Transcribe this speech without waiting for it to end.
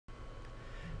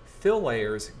Fill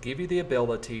layers give you the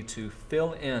ability to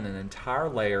fill in an entire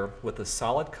layer with a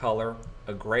solid color,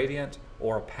 a gradient,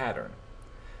 or a pattern.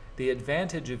 The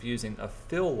advantage of using a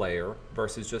fill layer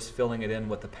versus just filling it in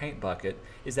with a paint bucket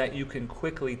is that you can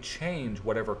quickly change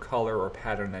whatever color or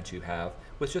pattern that you have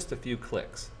with just a few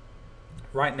clicks.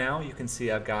 Right now you can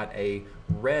see I've got a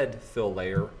red fill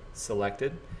layer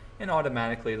selected, and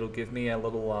automatically it'll give me a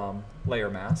little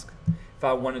layer mask. If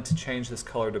I wanted to change this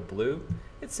color to blue,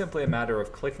 it's simply a matter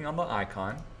of clicking on the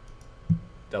icon,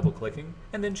 double clicking,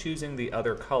 and then choosing the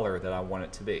other color that I want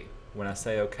it to be. When I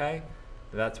say OK,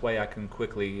 that's way I can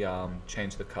quickly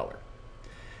change the color.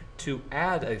 To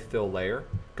add a fill layer,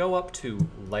 go up to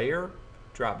Layer,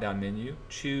 drop-down menu,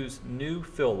 choose New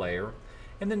Fill Layer,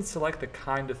 and then select the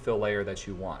kind of fill layer that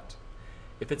you want.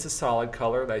 If it's a solid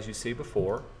color, as you see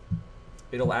before,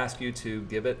 it'll ask you to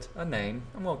give it a name,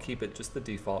 and we'll keep it just the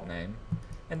default name,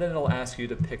 and then it'll ask you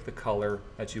to pick the color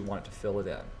that you want to fill it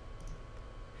in.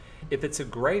 If it's a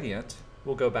gradient,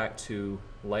 we'll go back to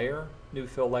Layer, New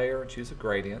Fill Layer, and choose a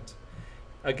gradient.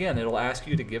 Again, it'll ask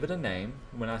you to give it a name.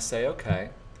 When I say OK,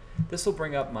 this will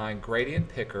bring up my gradient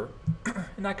picker,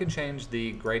 and I can change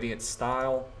the gradient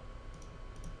style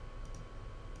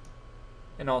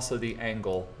and also the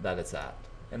angle that it's at,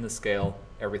 and the scale,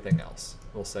 everything else.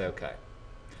 We'll say OK.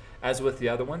 As with the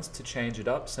other ones, to change it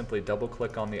up, simply double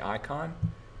click on the icon,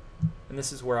 and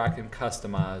this is where I can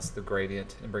customize the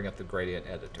gradient and bring up the gradient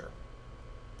editor.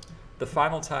 The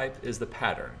final type is the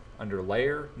pattern. Under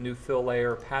Layer, New Fill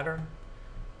Layer, Pattern,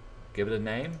 give it a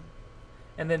name,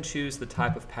 and then choose the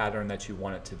type of pattern that you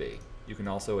want it to be. You can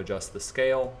also adjust the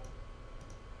scale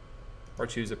or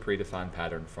choose a predefined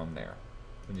pattern from there.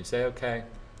 When you say OK,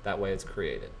 that way it's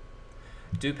created.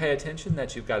 Do pay attention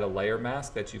that you've got a layer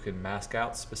mask that you can mask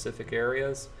out specific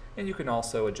areas, and you can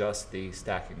also adjust the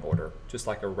stacking order just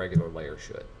like a regular layer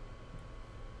should.